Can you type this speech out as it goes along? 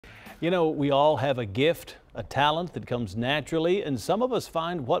You know, we all have a gift, a talent that comes naturally, and some of us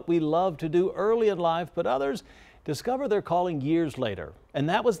find what we love to do early in life, but others discover their calling years later. And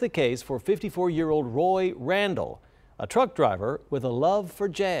that was the case for 54-year-old Roy Randall, a truck driver with a love for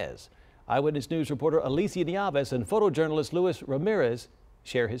jazz. Eyewitness News reporter Alicia Nieves and photojournalist Luis Ramirez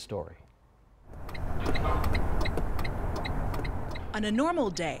share his story. On a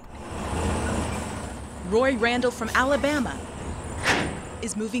normal day, Roy Randall from Alabama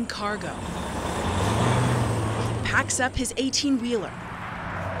is moving cargo. He packs up his 18-wheeler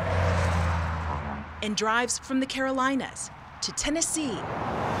and drives from the Carolinas to Tennessee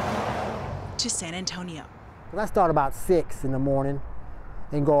to San Antonio. I start about 6 in the morning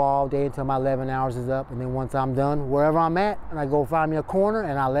and go all day until my 11 hours is up. And then once I'm done, wherever I'm at, and I go find me a corner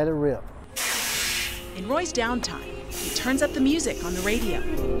and I let it rip. In Roy's downtime, he turns up the music on the radio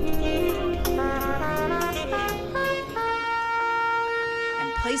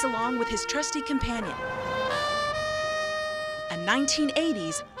and plays along with his trusty companion, a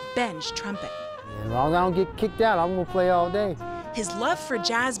 1980s Benj trumpet. And as long as I don't get kicked out, I'm gonna play all day. His love for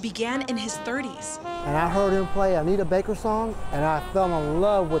jazz began in his 30s. And I heard him play a Anita Baker song, and I fell in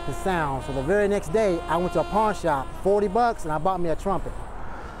love with the sound. So the very next day, I went to a pawn shop, $40, and I bought me a trumpet.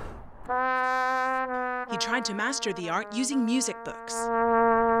 He tried to master the art using music books.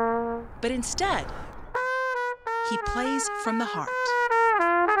 But instead, he plays from the heart.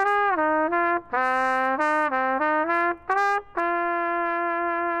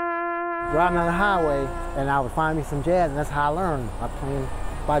 Driving on the highway, and I would find me some jazz, and that's how I learned, by playing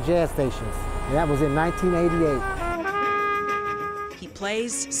by jazz stations. And that was in 1988. He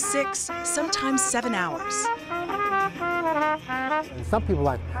plays 6, sometimes 7 hours. And some people,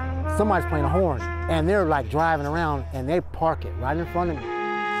 like, somebody's playing a horn, and they're like driving around, and they park it right in front of me.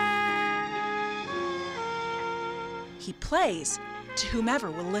 He plays to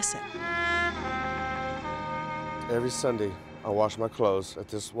whomever will listen. Every Sunday, I wash my clothes at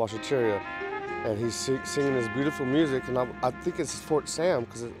this washateria, and he's singing this beautiful music, and I think it's Fort Sam,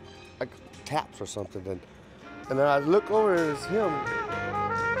 because it like taps or something, and then I look over and it's him.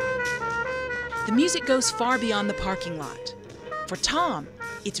 The music goes far beyond the parking lot. For Tom,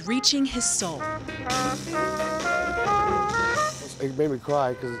 it's reaching his soul. It made me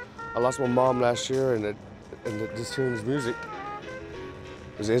cry, because I lost my mom last year, and just hearing his music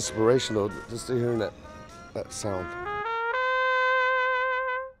was inspirational, just to hearing that sound.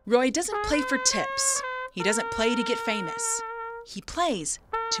 Roy doesn't play for tips. He doesn't play to get famous. He plays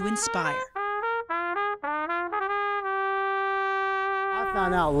to inspire. I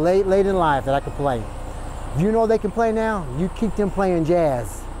found out late in life that I could play. If you know they can play now, you keep them playing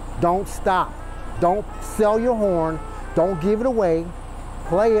jazz. Don't stop. Don't sell your horn. Don't give it away.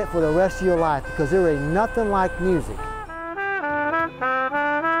 Play it for the rest of your life, because there ain't nothing like music.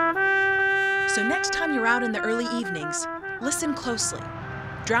 So next time you're out in the early evenings, listen closely.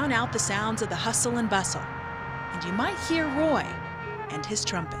 Drown out the sounds of the hustle and bustle, and you might hear Roy and his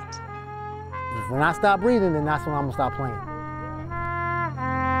trumpet. When I stop breathing, then that's when I'm gonna stop playing.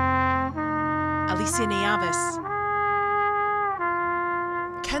 Alicia Nieves,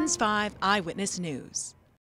 KENS 5 Eyewitness News.